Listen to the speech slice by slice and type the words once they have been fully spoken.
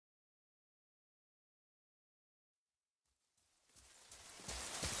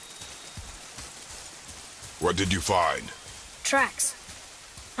What did you find? Tracks.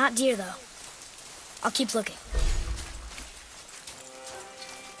 Not deer, though. I'll keep looking.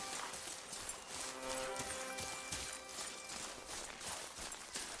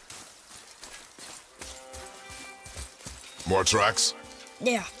 More tracks?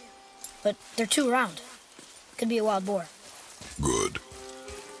 Yeah, but they're too round. Could be a wild boar. Good.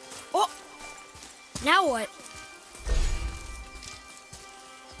 Oh! Now what?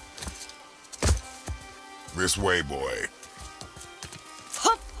 This way, boy.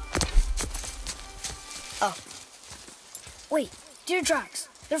 Hup! Oh. Wait, deer tracks.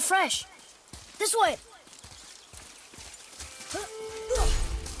 They're fresh. This way!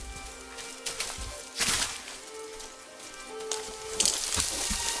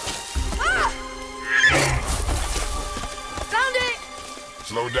 Ah! Found it!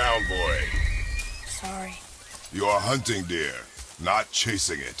 Slow down, boy. Sorry. You are hunting deer, not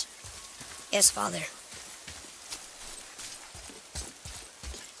chasing it. Yes, Father.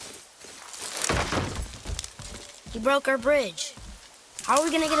 He broke our bridge. How are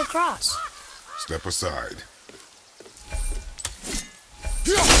we gonna get across? Step aside.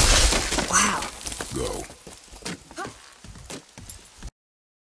 Wow. Go.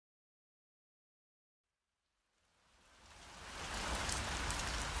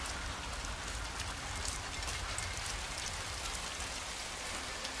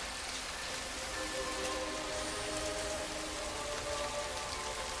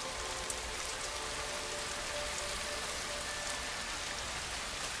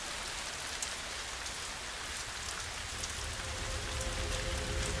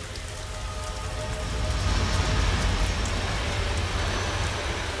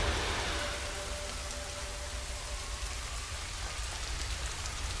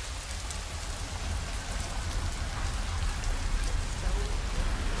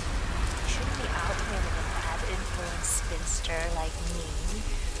 Spinster like me,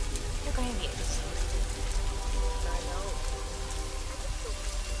 you're going to be exhausted. I know.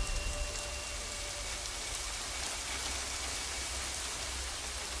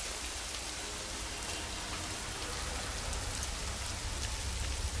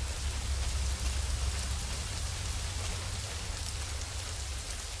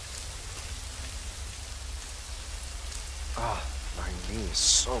 My knee is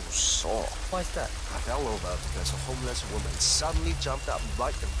so sore. Why's that? I fell over because a homeless woman suddenly jumped up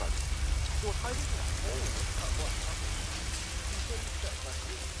right in front of me.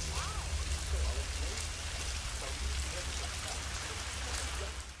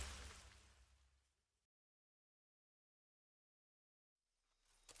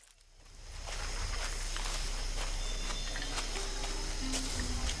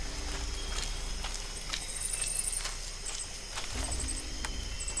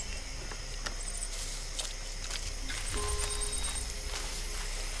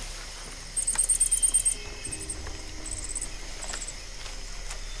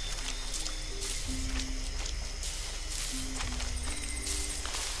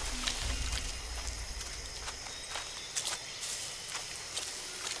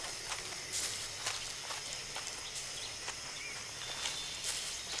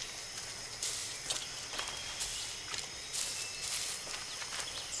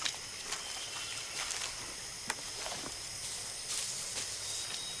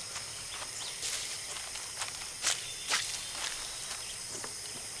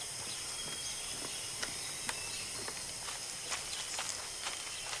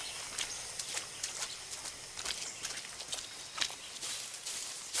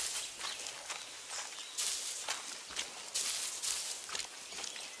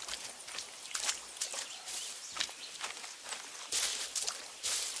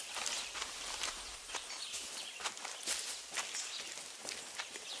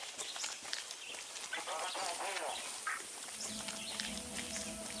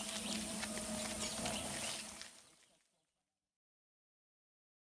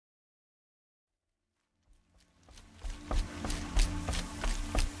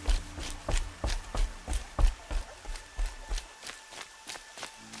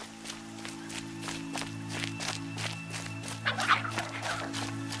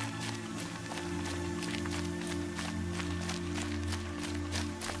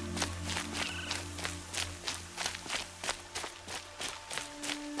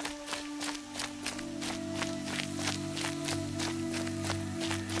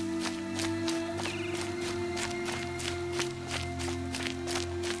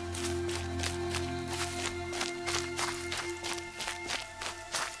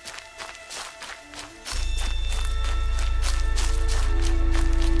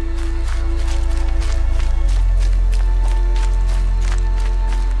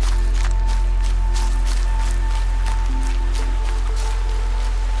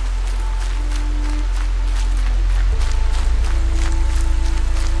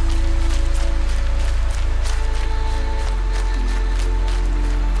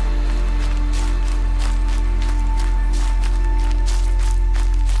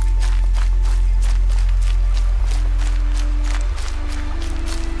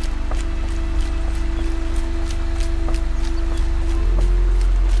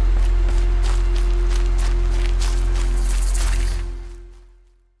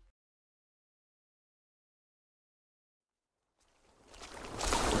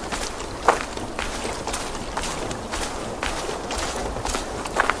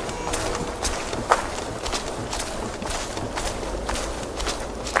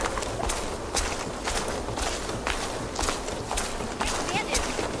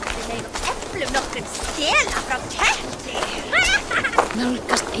 stela frá ketti.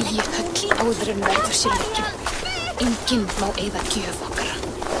 Nálgast eigi höll áður en verður sér líkja. Enginn má eyða gjöf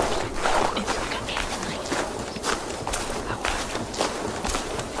okkar.